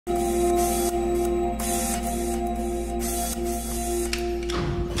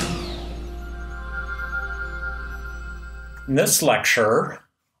In this lecture,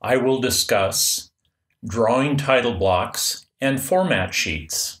 I will discuss drawing title blocks and format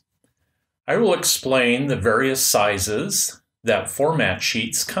sheets. I will explain the various sizes that format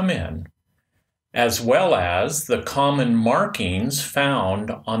sheets come in, as well as the common markings found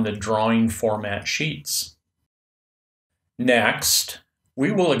on the drawing format sheets. Next,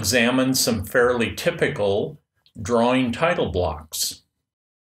 we will examine some fairly typical drawing title blocks,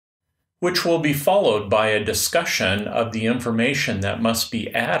 which will be followed by a discussion of the information that must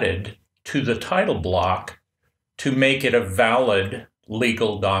be added to the title block to make it a valid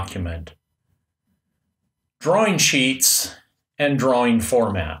legal document. Drawing sheets and drawing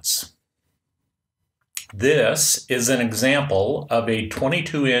formats. This is an example of a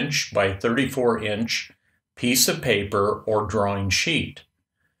 22-inch by 34-inch piece of paper or drawing sheet.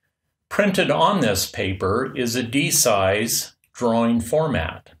 Printed on this paper is a D-size drawing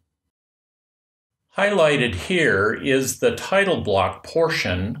format. Highlighted here is the title block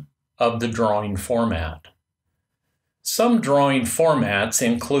portion of the drawing format. Some drawing formats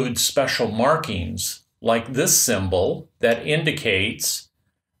include special markings, like this symbol that indicates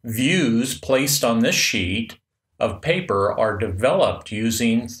views placed on this sheet of paper are developed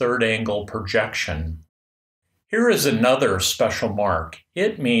using third-angle projection. Here is another special mark.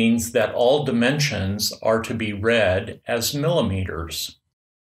 It means that all dimensions are to be read as millimeters.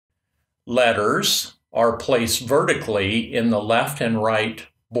 Letters are placed vertically in the left and right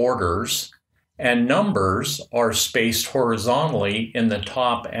borders, and numbers are spaced horizontally in the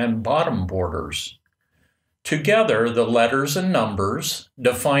top and bottom borders. Together, the letters and numbers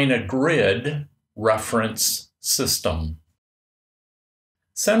define a grid reference system.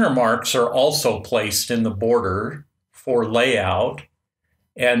 Center marks are also placed in the border for layout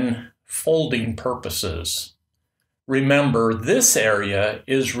and folding purposes. Remember, this area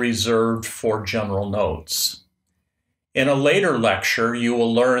is reserved for general notes. In a later lecture, you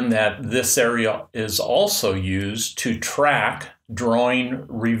will learn that this area is also used to track drawing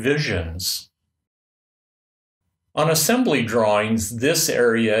revisions. On assembly drawings, this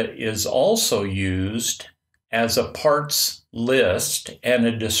area is also used as a parts list and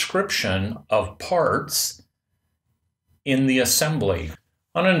a description of parts in the assembly.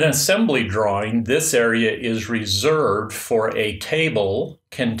 On an assembly drawing, this area is reserved for a table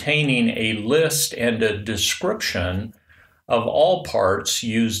containing a list and a description of all parts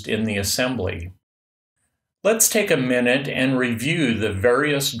used in the assembly. Let's take a minute and review the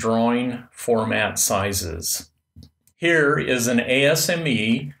various drawing format sizes. Here is an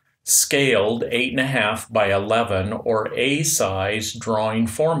ASME scaled 8.5 by 11 or A-size drawing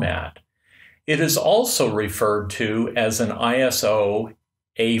format. It is also referred to as an ISO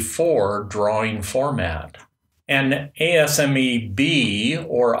A4 drawing format. An ASME B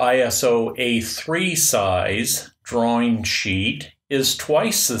or ISO A3 size drawing sheet is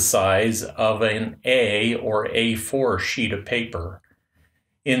twice the size of an A or A4 sheet of paper.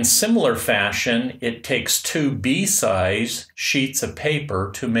 In similar fashion, it takes two B-size sheets of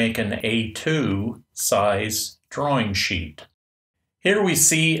paper to make an A2 size drawing sheet. Here we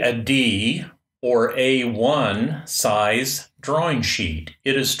see a D or A1 size drawing sheet.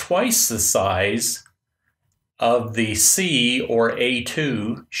 It is twice the size of the C or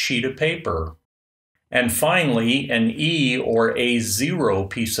A2 sheet of paper. And finally, an E or A0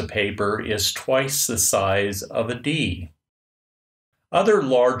 piece of paper is twice the size of a D. Other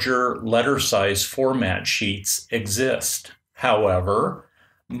larger letter size format sheets exist. However,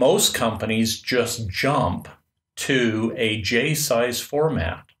 most companies just jump to a J-size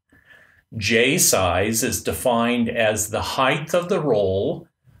format. J-size is defined as the height of the roll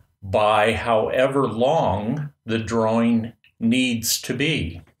by however long the drawing needs to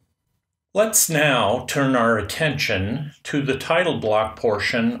be. Let's now turn our attention to the title block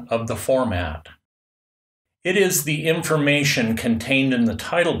portion of the format. It is the information contained in the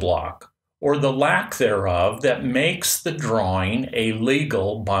title block, or the lack thereof, that makes the drawing a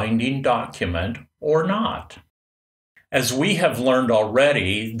legal binding document or not. As we have learned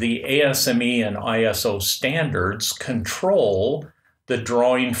already, the ASME and ISO standards control the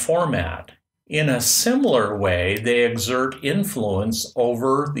drawing format. In a similar way, they exert influence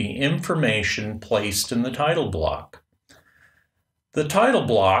over the information placed in the title block. The title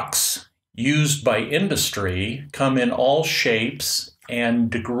blocks used by industry come in all shapes and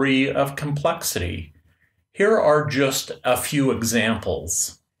degree of complexity. Here are just a few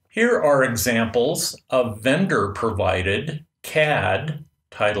examples. Here are examples of vendor-provided CAD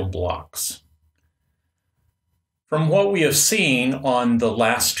title blocks. From what we have seen on the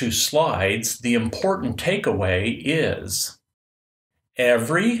last two slides, the important takeaway is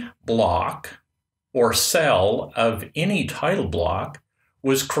every block or cell of any title block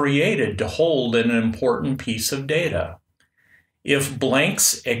was created to hold an important piece of data. If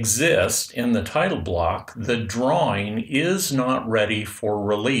blanks exist in the title block, the drawing is not ready for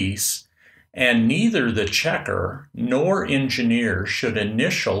release, and neither the checker nor engineer should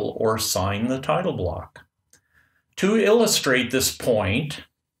initial or sign the title block. To illustrate this point,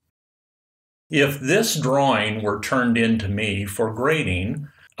 if this drawing were turned in to me for grading,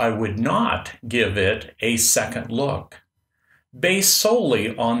 I would not give it a second look, based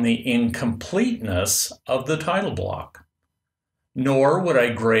solely on the incompleteness of the title block. Nor would I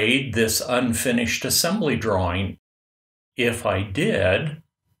grade this unfinished assembly drawing. If I did,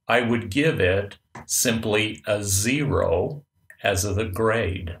 I would give it simply a 0 as the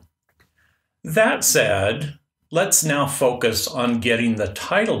grade. That said, let's now focus on getting the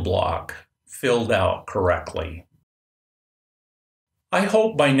title block filled out correctly. I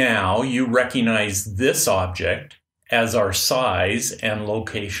hope by now you recognize this object as our size and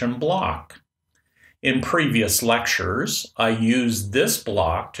location block. In previous lectures, I used this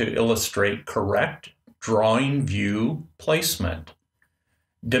block to illustrate correct drawing view placement,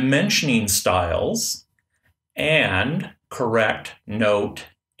 dimensioning styles, and correct note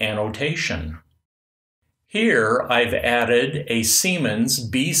annotation. Here I've added a Siemens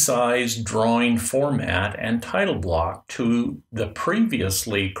B-size drawing format and title block to the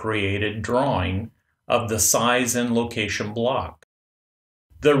previously created drawing of the size and location block.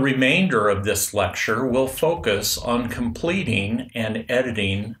 The remainder of this lecture will focus on completing and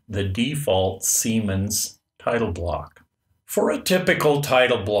editing the default Siemens title block. For a typical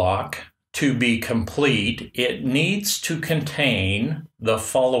title block to be complete, it needs to contain the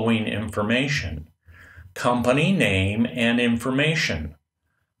following information: company name and information,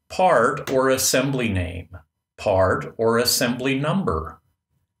 part or assembly name, part or assembly number,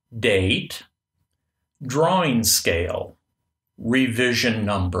 date, drawing scale, revision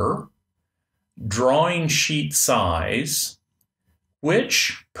number, drawing sheet size,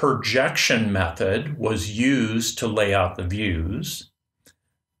 which projection method was used to lay out the views,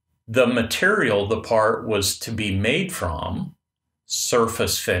 the material the part was to be made from,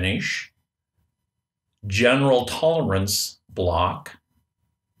 surface finish, general tolerance block,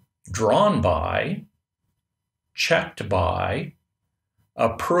 drawn by, checked by,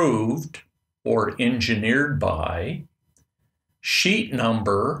 approved or engineered by, sheet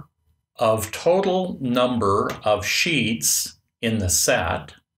number of total number of sheets in the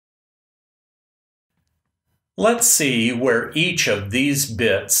set. Let's see where each of these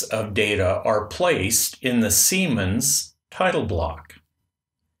bits of data are placed in the Siemens title block.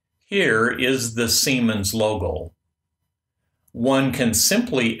 Here is the Siemens logo. One can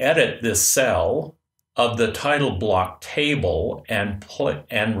simply edit this cell of the title block table and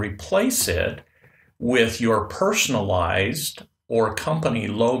replace it with your personalized or company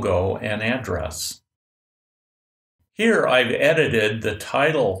logo and address. Here I've edited the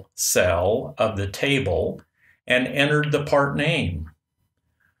title cell of the table and entered the part name.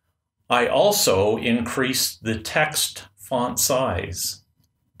 I also increased the text font size.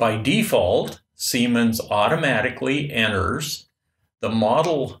 By default, Siemens automatically enters the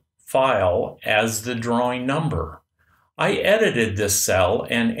model file as the drawing number. I edited this cell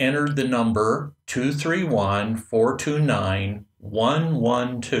and entered the number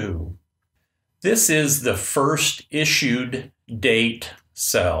 231-429-112. This is the first issued date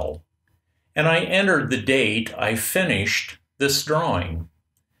cell, and I entered the date I finished this drawing.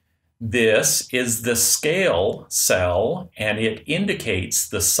 This is the scale cell, and it indicates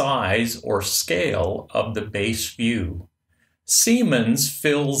the size or scale of the base view. Siemens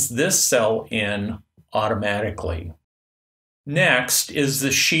fills this cell in automatically. Next is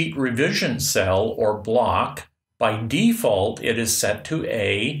the sheet revision cell or block. By default, it is set to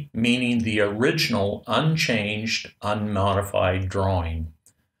A, meaning the original unchanged, unmodified drawing.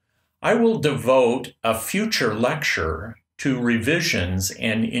 I will devote a future lecture to revisions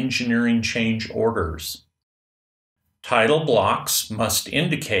and engineering change orders. Title blocks must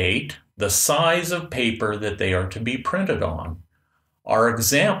indicate the size of paper that they are to be printed on. Our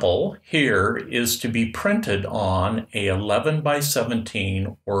example here is to be printed on a 11 by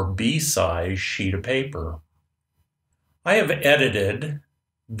 17 or B-size sheet of paper. I have edited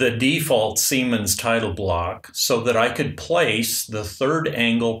the default Siemens title block so that I could place the third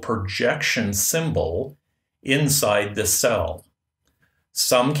angle projection symbol inside the cell.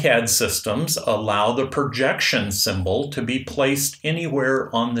 Some CAD systems allow the projection symbol to be placed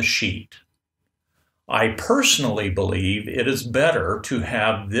anywhere on the sheet. I personally believe it is better to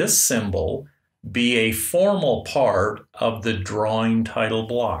have this symbol be a formal part of the drawing title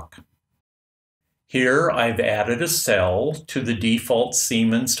block. Here I've added a cell to the default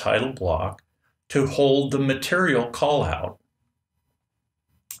Siemens title block to hold the material callout.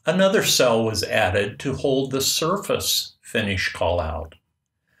 Another cell was added to hold the surface finish callout.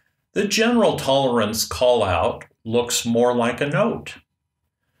 The general tolerance callout looks more like a note,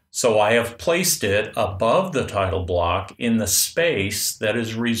 so I have placed it above the title block in the space that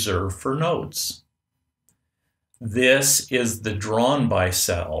is reserved for notes. This is the drawn by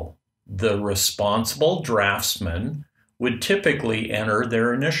cell. The responsible draftsman would typically enter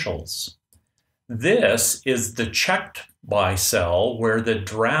their initials. This is the checked by cell where the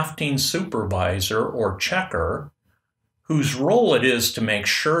drafting supervisor or checker, whose role it is to make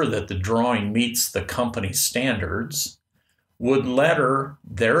sure that the drawing meets the company standards, would letter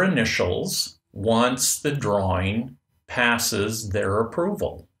their initials once the drawing passes their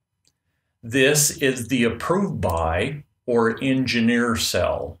approval. This is the approved by or engineer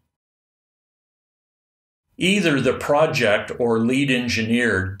cell. Either the project or lead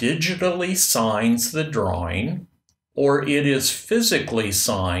engineer digitally signs the drawing, or it is physically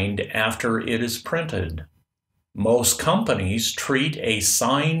signed after it is printed. Most companies treat a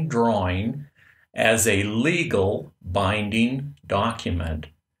signed drawing as a legal binding document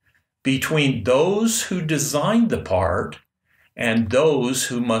between those who designed the part and those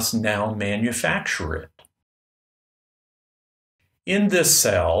who must now manufacture it. In this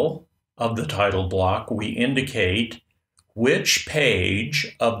cell of the title block, we indicate which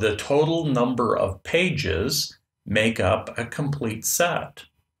page of the total number of pages make up a complete set.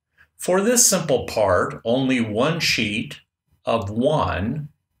 For this simple part, only one sheet of 1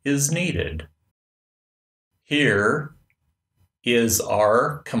 is needed. Here is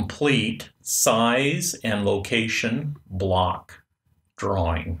our complete size and location block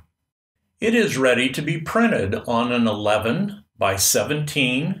drawing. It is ready to be printed on an 11 by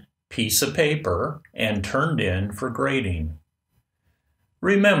 17 piece of paper and turned in for grading.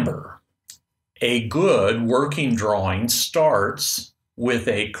 Remember, a good working drawing starts with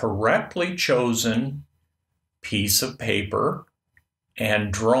a correctly chosen piece of paper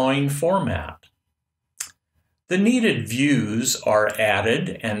and drawing format. The needed views are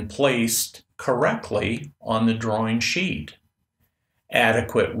added and placed correctly on the drawing sheet.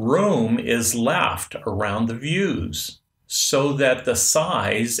 Adequate room is left around the views so that the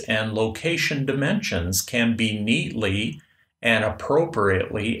size and location dimensions can be neatly and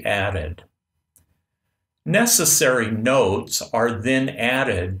appropriately added. Necessary notes are then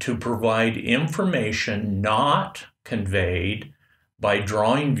added to provide information not conveyed by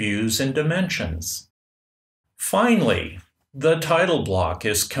drawing views and dimensions. Finally, the title block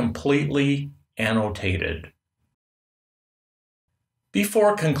is completely annotated.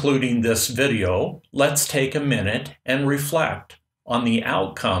 Before concluding this video, let's take a minute and reflect on the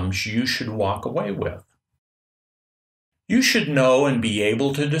outcomes you should walk away with. You should know and be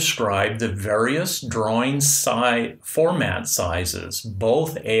able to describe the various drawing format sizes,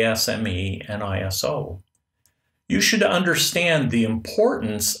 both ASME and ISO. You should understand the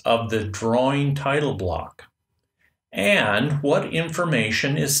importance of the drawing title block and what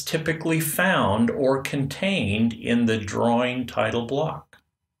information is typically found or contained in the drawing title block.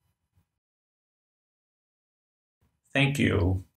 Thank you.